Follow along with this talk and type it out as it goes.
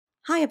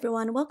Hi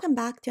everyone, welcome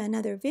back to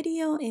another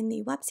video in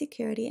the Web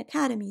Security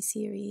Academy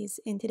series.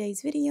 In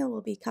today's video,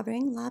 we'll be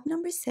covering lab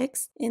number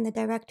 6 in the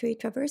Directory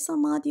Traversal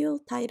module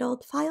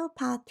titled File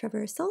Path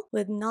Traversal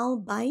with Null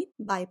Byte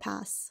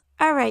Bypass.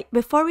 Alright,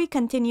 before we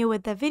continue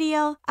with the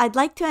video, I'd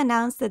like to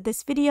announce that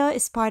this video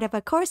is part of a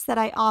course that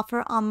I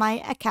offer on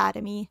my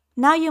academy.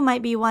 Now you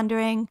might be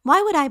wondering,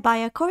 why would I buy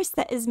a course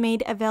that is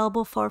made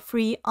available for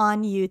free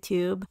on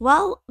YouTube?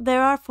 Well,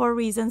 there are 4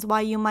 reasons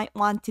why you might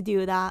want to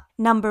do that.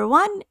 Number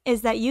 1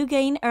 is that you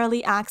gain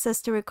early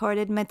access to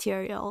recorded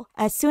material.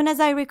 As soon as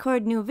I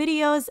record new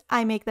videos,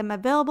 I make them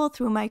available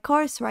through my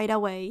course right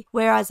away,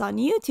 whereas on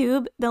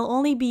YouTube, they'll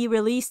only be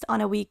released on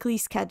a weekly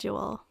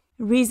schedule.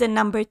 Reason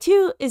number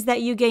 2 is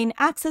that you gain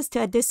access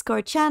to a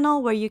Discord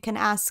channel where you can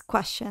ask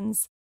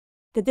questions.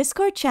 The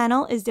Discord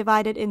channel is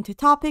divided into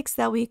topics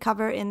that we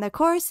cover in the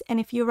course, and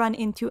if you run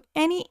into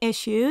any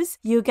issues,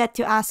 you get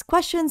to ask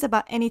questions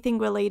about anything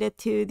related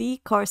to the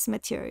course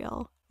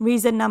material.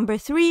 Reason number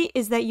 3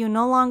 is that you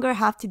no longer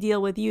have to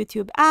deal with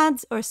YouTube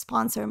ads or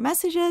sponsor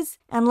messages.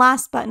 And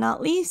last but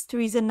not least,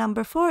 reason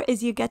number 4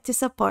 is you get to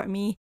support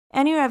me.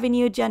 Any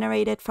revenue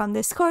generated from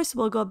this course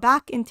will go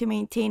back into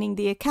maintaining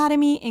the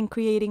academy and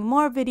creating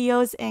more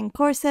videos and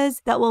courses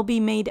that will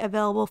be made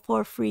available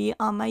for free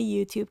on my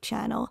YouTube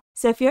channel.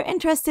 So if you're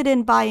interested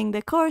in buying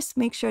the course,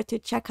 make sure to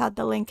check out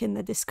the link in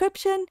the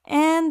description.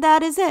 And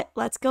that is it.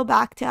 Let's go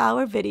back to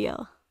our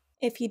video.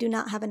 If you do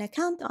not have an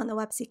account on the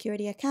Web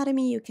Security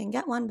Academy, you can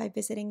get one by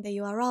visiting the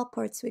URL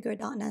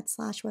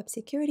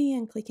portswigger.net/websecurity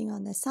and clicking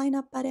on the sign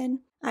up button.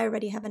 I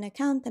already have an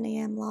account and I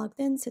am logged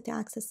in, so to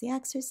access the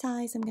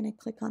exercise, I'm going to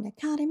click on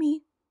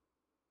Academy,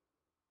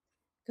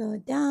 go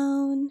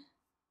down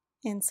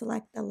and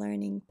select the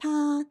learning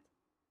path,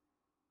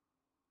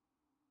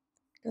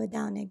 go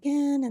down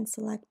again and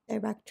select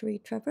Directory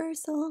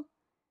Traversal,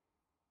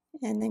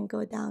 and then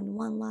go down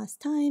one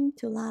last time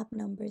to lab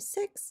number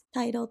 6,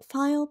 titled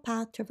File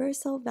Path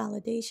Traversal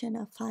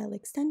Validation of File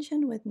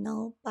Extension with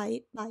Null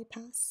Byte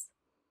Bypass.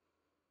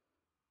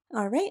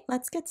 Alright,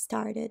 let's get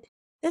started.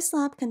 This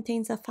lab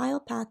contains a file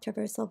path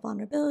traversal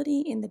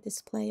vulnerability in the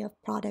display of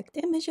product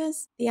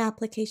images. The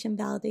application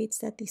validates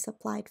that the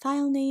supplied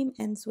file name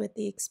ends with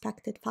the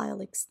expected file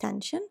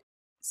extension,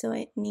 so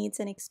it needs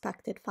an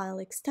expected file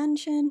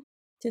extension.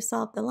 To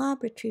solve the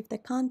lab, retrieve the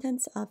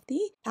contents of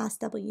the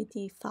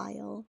passwd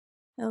file.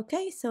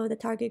 Okay, so the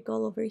target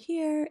goal over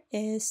here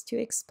is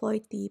to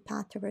exploit the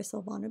path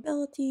traversal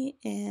vulnerability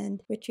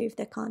and retrieve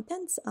the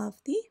contents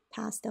of the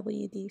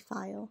passwd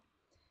file.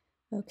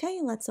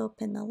 Okay, let's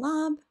open the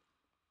lab.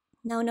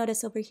 Now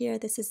notice over here,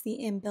 this is the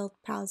inbuilt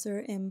browser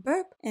in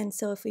Burp, and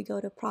so if we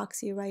go to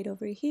proxy right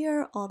over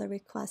here, all the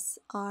requests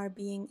are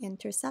being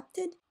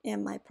intercepted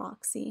in my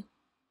proxy.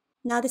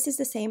 Now this is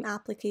the same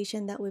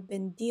application that we've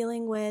been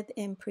dealing with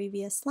in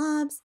previous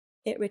labs.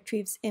 It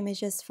retrieves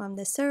images from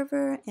the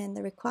server, and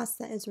the request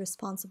that is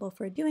responsible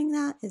for doing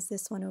that is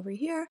this one over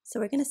here. So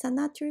we're going to send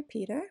that to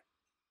repeater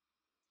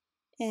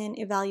and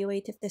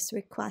evaluate if this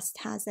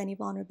request has any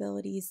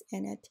vulnerabilities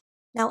in it.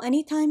 Now,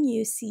 anytime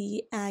you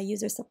see a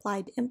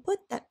user-supplied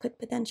input that could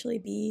potentially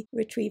be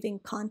retrieving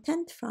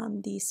content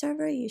from the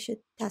server, you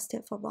should test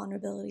it for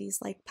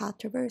vulnerabilities like path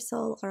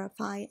traversal,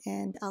 RFI,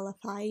 and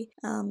LFI.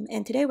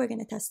 And today we're going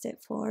to test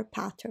it for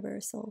path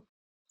traversal.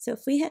 So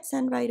if we hit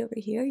send right over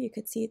here, you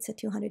could see it's a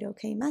 200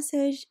 OK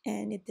message,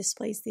 and it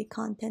displays the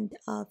content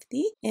of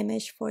the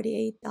image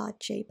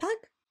 48.jpg.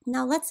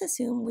 Now let's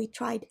assume we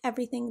tried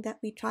everything that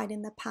we tried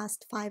in the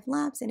past 5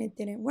 labs and it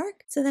didn't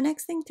work. So the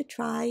next thing to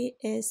try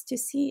is to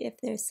see if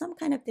there's some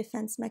kind of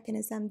defense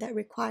mechanism that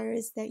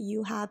requires that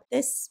you have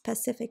this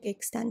specific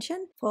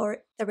extension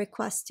for the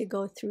request to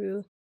go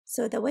through.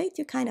 So the way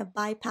to kind of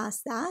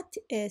bypass that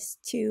is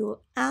to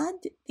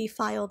add the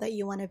file that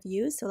you want to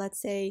view. So let's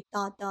say ..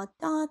 //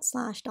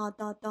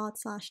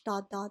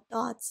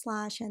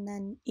 and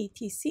then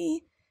etc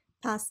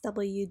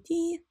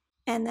passwd.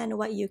 And then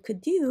what you could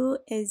do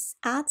is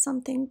add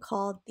something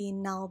called the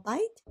null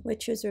byte,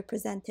 which is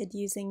represented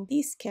using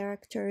these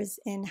characters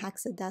in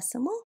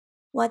hexadecimal.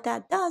 What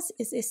that does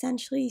is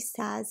essentially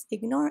says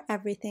ignore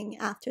everything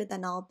after the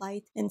null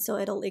byte, and so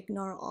it'll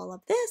ignore all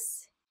of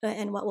this.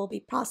 And what will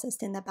be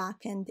processed in the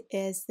backend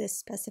is this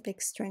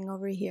specific string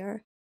over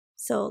here.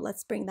 So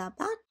let's bring that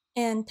back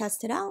and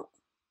test it out.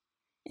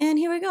 And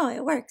here we go,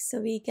 it works. So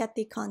we get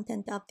the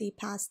content of the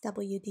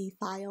passwd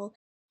file.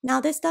 Now,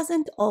 this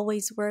doesn't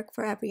always work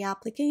for every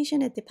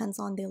application. It depends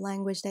on the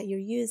language that you're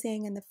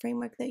using and the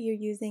framework that you're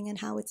using and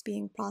how it's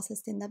being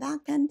processed in the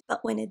backend.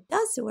 But when it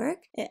does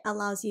work, it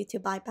allows you to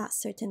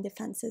bypass certain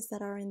defenses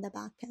that are in the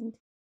backend.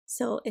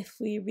 So if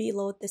we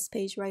reload this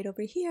page right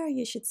over here,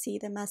 you should see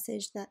the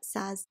message that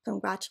says,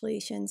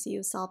 congratulations,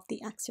 you solved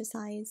the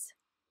exercise.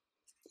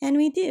 And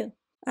we do.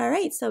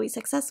 Alright, so we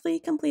successfully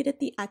completed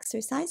the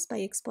exercise by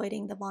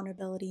exploiting the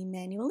vulnerability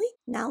manually.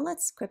 Now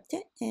let's script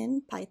it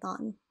in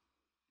Python.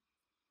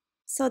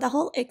 So the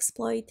whole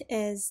exploit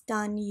is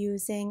done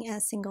using a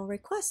single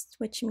request,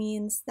 which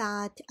means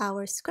that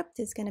our script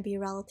is going to be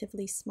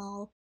relatively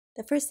small.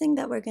 The first thing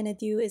that we're going to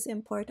do is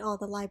import all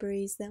the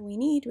libraries that we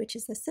need, which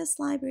is the sys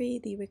library,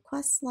 the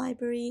requests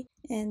library,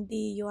 and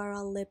the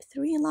URL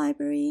lib3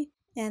 library.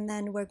 And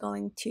then we're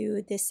going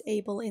to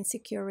disable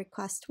insecure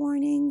request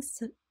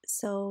warnings.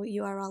 So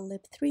URL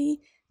lib3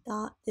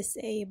 dot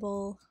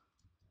disable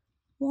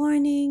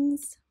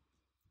warnings,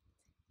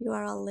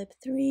 URL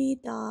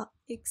lib3 dot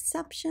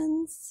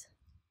exceptions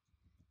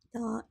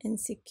dot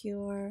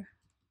insecure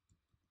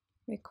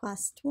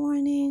request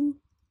warning.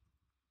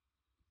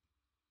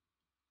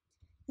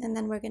 And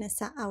then we're going to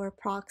set our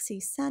proxy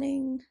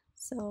setting.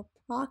 So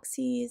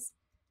proxies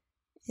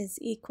is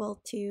equal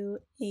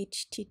to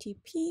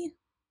HTTP,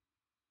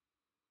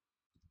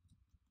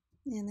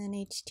 and then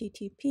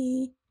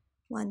HTTP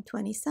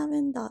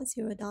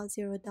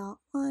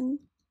 127.0.0.1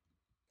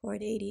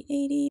 port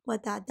 8080.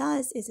 What that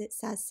does is it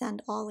says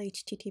send all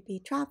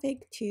HTTP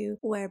traffic to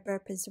where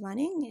burp is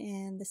running,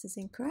 and this is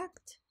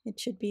incorrect. It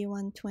should be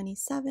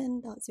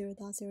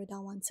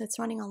 127.0.0.1. So it's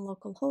running on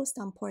localhost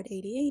on port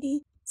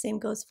 8080. Same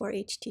goes for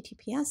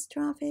HTTPS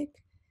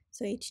traffic.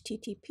 So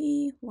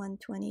HTTP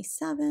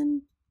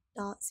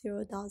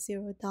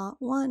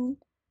 127.0.0.1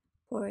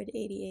 port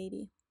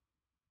 8080.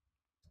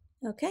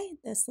 Okay,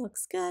 this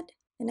looks good.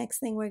 The next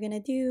thing we're going to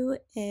do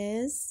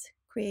is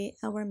create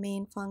our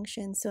main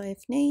function. So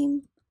if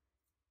name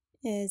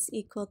is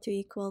equal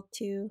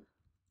to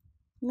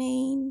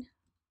main,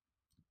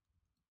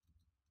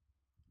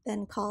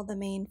 then call the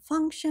main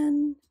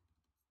function,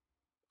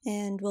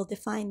 and we'll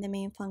define the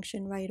main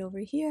function right over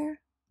here.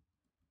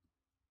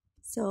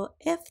 So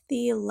if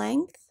the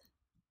length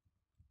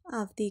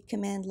of the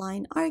command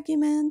line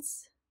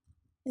arguments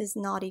is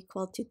not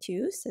equal to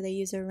 2, so the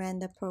user ran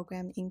the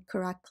program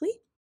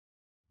incorrectly,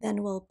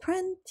 then we'll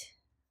print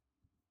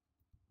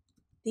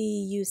the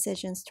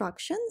usage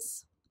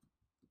instructions,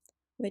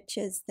 which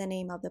is the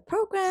name of the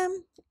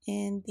program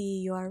and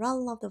the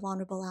URL of the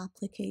vulnerable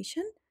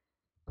application.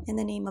 And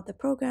the name of the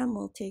program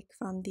we'll take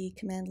from the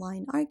command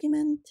line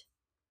argument.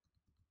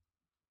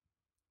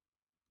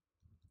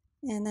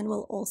 And then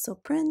we'll also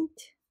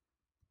print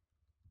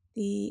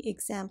the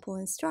example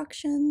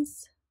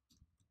instructions,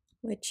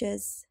 which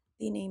is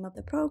the name of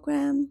the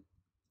program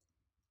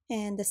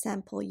and the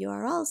sample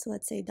URL. So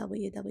let's say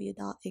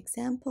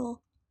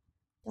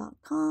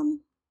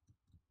www.example.com.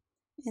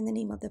 And the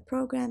name of the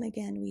program,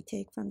 again, we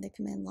take from the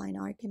command line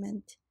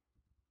argument.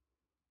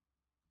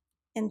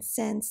 And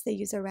since the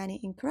user ran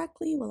it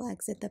incorrectly, we'll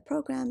exit the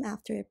program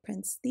after it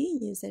prints the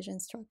usage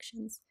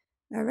instructions.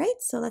 All right,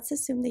 so let's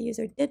assume the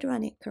user did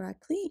run it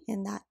correctly.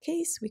 In that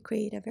case, we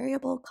create a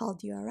variable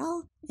called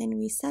URL, and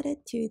we set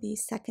it to the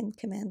second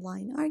command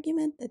line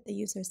argument that the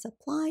user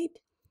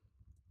supplied.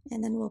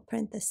 And then we'll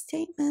print the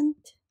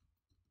statement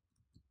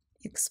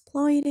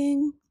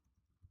exploiting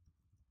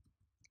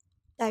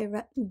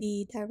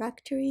the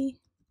directory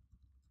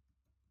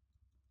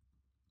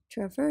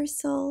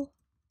traversal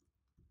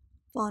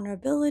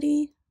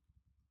vulnerability.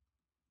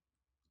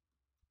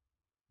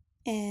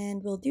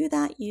 And we'll do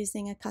that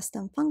using a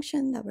custom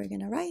function that we're going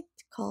to write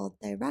called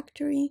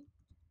Directory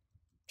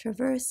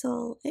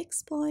Traversal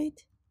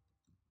Exploit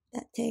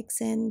that takes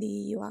in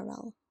the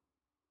URL.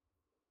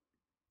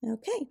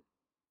 Okay,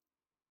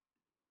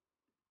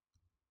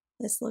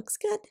 this looks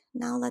good.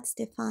 Now let's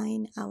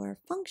define our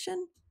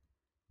function.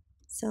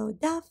 So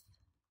def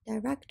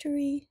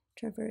Directory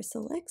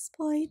Traversal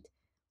Exploit,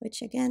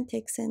 which again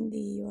takes in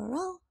the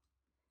URL.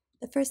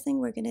 The first thing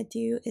we're going to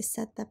do is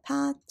set the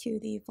path to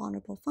the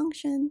vulnerable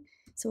function.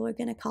 So we're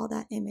going to call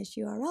that image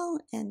URL,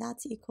 and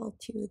that's equal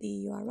to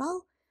the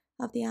URL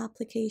of the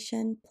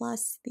application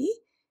plus the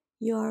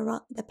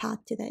URL, the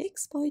path to the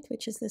exploit,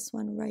 which is this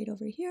one right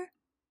over here.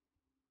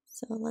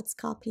 So let's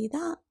copy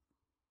that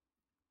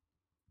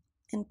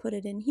and put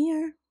it in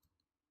here.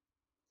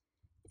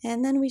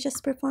 And then we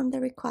just perform the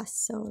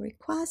request. So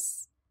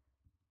request.get,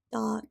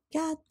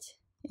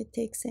 it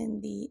takes in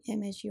the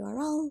image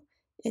URL.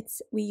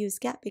 We use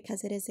get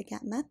because it is a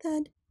get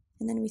method.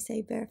 And then we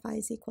say verify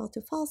is equal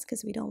to false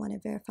because we don't want to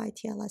verify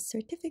TLS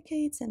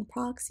certificates, and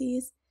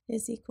proxies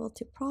is equal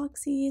to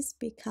proxies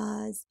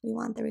because we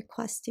want the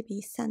request to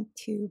be sent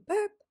to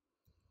burp.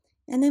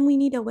 And then we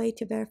need a way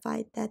to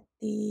verify that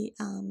the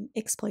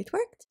exploit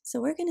worked. So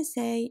we're going to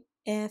say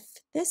if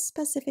this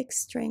specific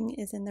string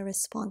is in the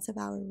response of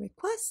our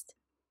request,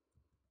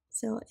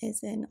 so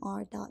is in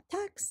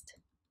r.text,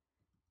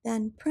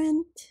 then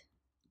print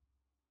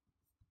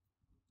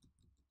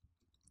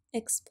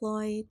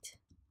exploit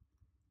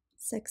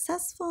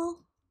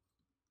successful.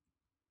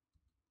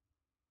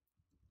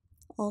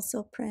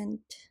 Also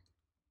print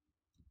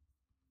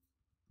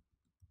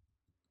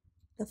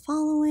the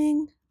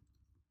following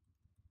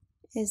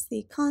is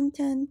the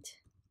content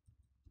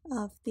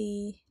of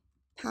the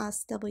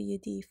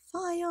passwd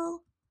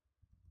file,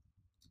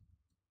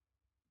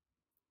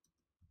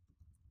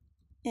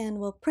 and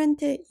we'll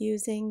print it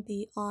using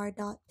the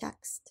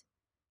r.text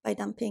by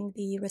dumping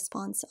the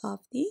response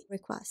of the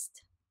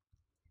request.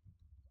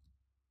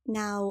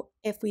 Now,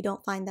 if we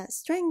don't find that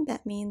string,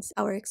 that means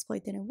our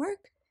exploit didn't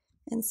work.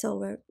 And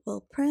so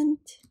we'll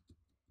print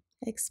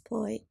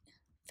exploit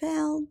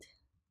failed.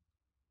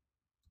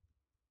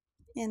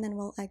 and then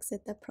we'll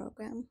exit the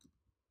program.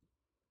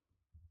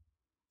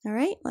 All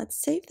right, let's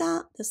save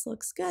that. This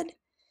looks good.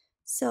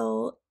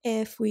 So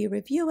if we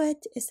review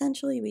it,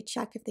 essentially we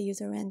check if the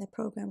user ran the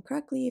program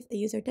correctly. If the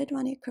user did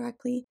run it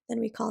correctly, then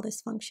we call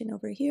this function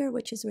over here,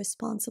 which is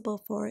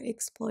responsible for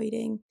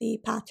exploiting the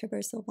path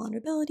traversal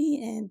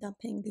vulnerability and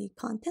dumping the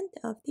content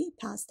of the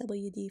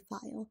passwd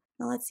file.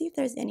 Now let's see if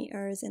there's any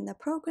errors in the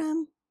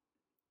program.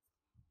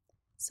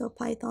 So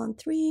Python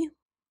 3,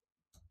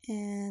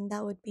 and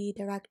that would be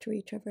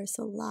Directory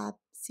Traversal Lab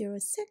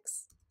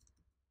 06.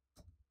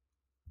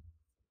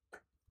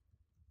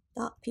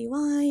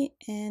 .py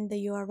and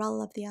the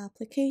URL of the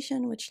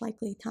application, which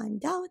likely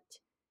timed out,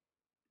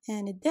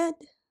 and it did.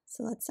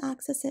 So let's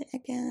access it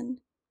again.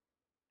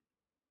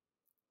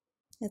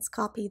 Let's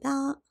copy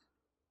that,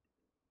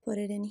 put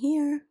it in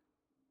here,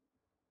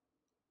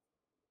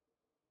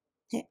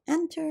 hit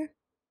enter,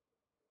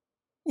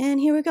 and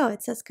here we go.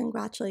 It says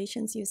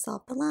congratulations, you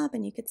solved the lab,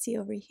 and you could see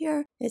over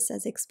here it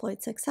says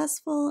exploit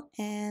successful,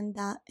 and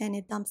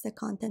it dumps the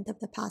content of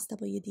the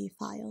passwd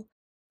file.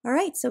 All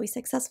right, so we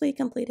successfully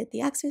completed the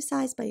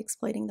exercise by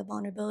exploiting the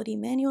vulnerability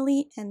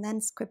manually and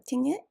then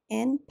scripting it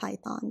in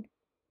Python.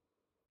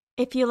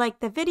 If you liked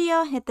the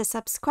video, hit the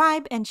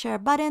subscribe and share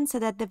button so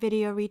that the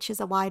video reaches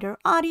a wider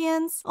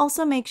audience.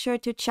 Also, make sure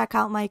to check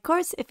out my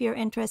course if you're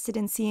interested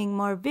in seeing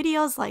more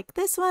videos like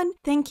this one.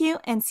 Thank you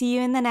and see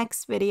you in the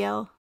next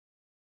video.